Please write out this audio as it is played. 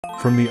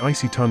From the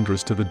icy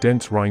tundras to the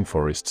dense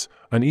rainforests,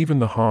 and even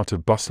the heart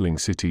of bustling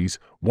cities,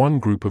 one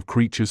group of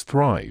creatures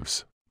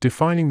thrives,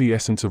 defining the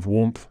essence of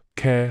warmth,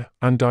 care,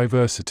 and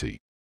diversity.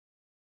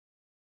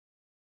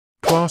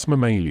 Class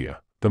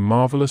Mammalia, the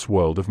marvelous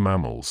world of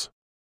mammals.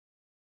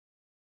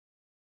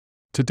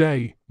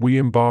 Today, we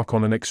embark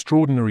on an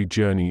extraordinary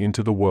journey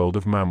into the world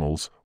of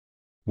mammals,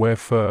 where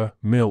fur,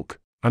 milk,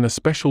 and a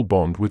special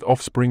bond with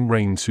offspring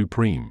reign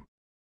supreme.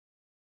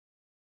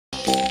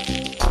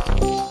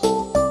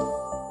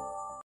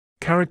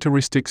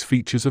 Characteristics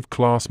features of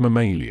class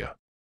Mammalia.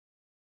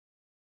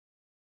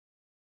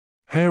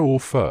 Hair or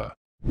fur.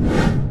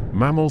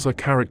 Mammals are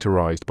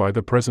characterized by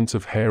the presence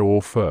of hair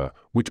or fur,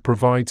 which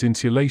provides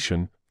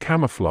insulation,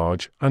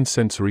 camouflage, and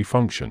sensory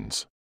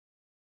functions.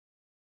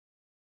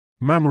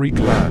 Mammary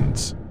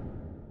glands.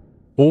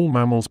 All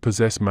mammals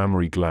possess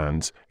mammary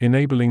glands,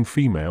 enabling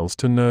females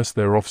to nurse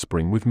their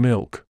offspring with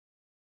milk.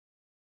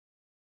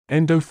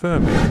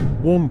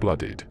 Endothermic,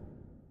 warm-blooded.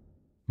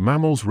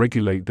 Mammals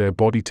regulate their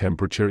body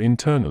temperature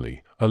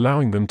internally,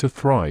 allowing them to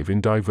thrive in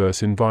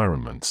diverse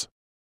environments.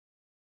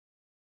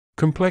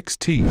 Complex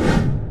teeth.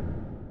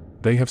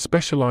 They have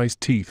specialized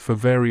teeth for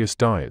various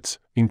diets,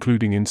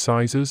 including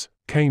incisors,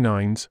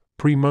 canines,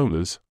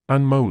 premolars,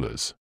 and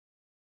molars.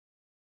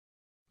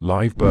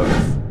 Live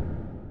birth.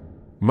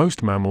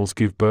 Most mammals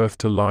give birth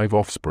to live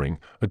offspring,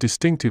 a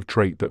distinctive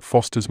trait that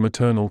fosters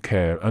maternal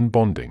care and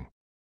bonding.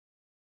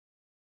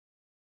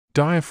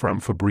 Diaphragm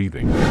for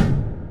breathing.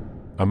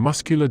 A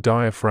muscular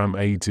diaphragm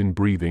aids in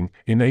breathing,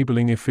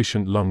 enabling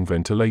efficient lung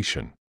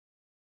ventilation.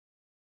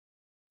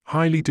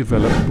 Highly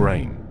developed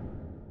brain.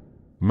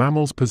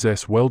 Mammals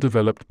possess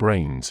well-developed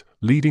brains,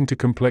 leading to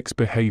complex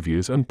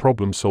behaviors and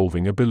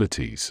problem-solving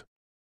abilities.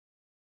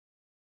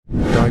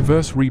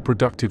 Diverse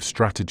reproductive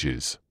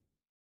strategies.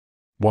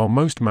 While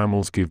most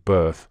mammals give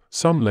birth,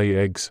 some lay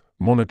eggs,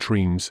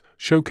 monotremes,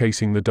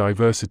 showcasing the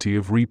diversity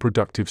of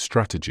reproductive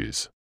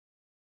strategies.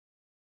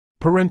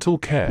 Parental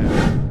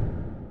care.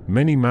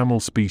 Many mammal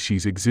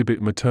species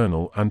exhibit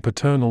maternal and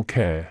paternal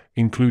care,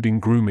 including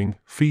grooming,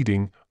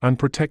 feeding, and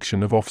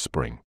protection of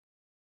offspring.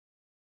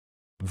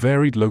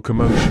 Varied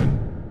locomotion.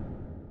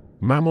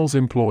 Mammals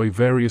employ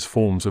various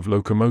forms of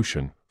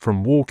locomotion,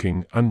 from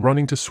walking and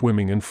running to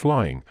swimming and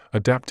flying,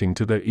 adapting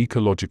to their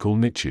ecological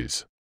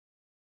niches.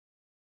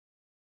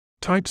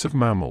 Types of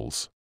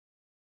mammals.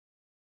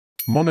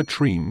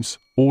 Monotremes,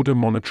 order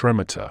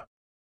Monotremata.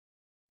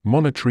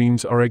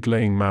 Monotremes are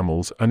egg-laying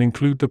mammals and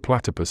include the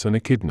platypus and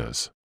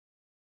echidnas.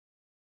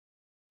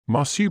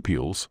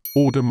 Marsupials,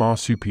 order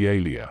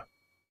Marsupialia.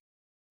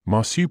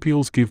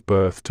 Marsupials give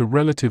birth to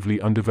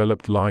relatively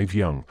undeveloped live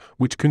young,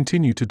 which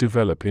continue to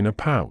develop in a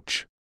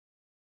pouch.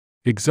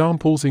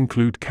 Examples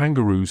include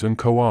kangaroos and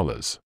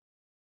koalas.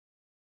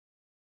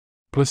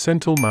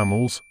 Placental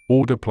mammals,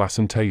 order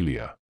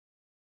Placentalia.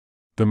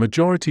 The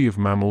majority of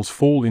mammals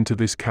fall into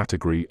this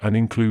category and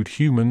include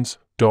humans,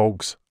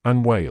 dogs,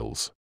 and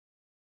whales.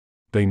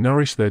 They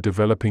nourish their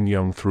developing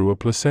young through a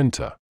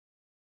placenta.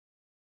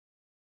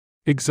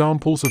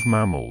 Examples of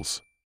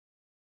mammals.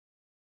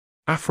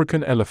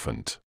 African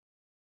elephant.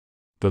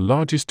 The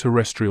largest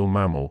terrestrial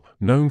mammal,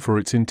 known for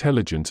its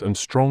intelligence and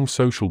strong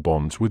social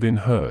bonds within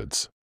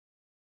herds.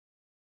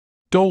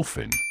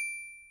 Dolphin.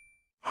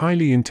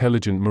 Highly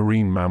intelligent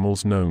marine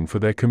mammals known for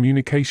their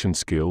communication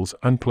skills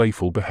and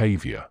playful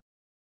behavior.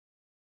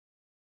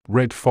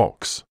 Red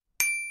fox.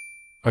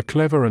 A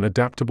clever and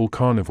adaptable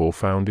carnivore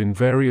found in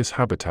various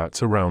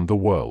habitats around the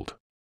world.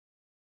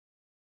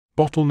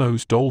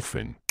 Bottlenose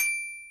dolphin.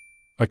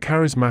 A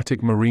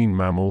charismatic marine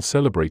mammal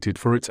celebrated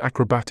for its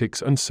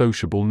acrobatics and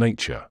sociable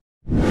nature.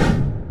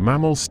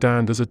 Mammals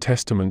stand as a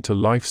testament to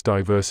life's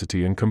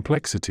diversity and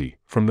complexity,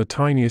 from the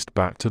tiniest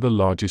bat to the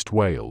largest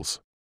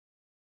whales.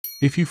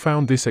 If you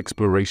found this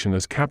exploration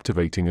as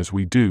captivating as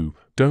we do,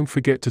 don't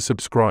forget to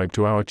subscribe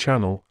to our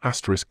channel,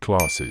 Asterisk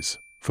Classes,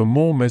 for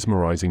more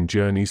mesmerizing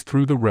journeys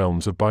through the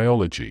realms of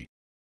biology.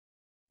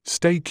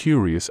 Stay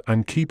curious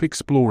and keep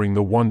exploring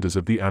the wonders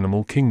of the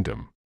animal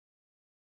kingdom.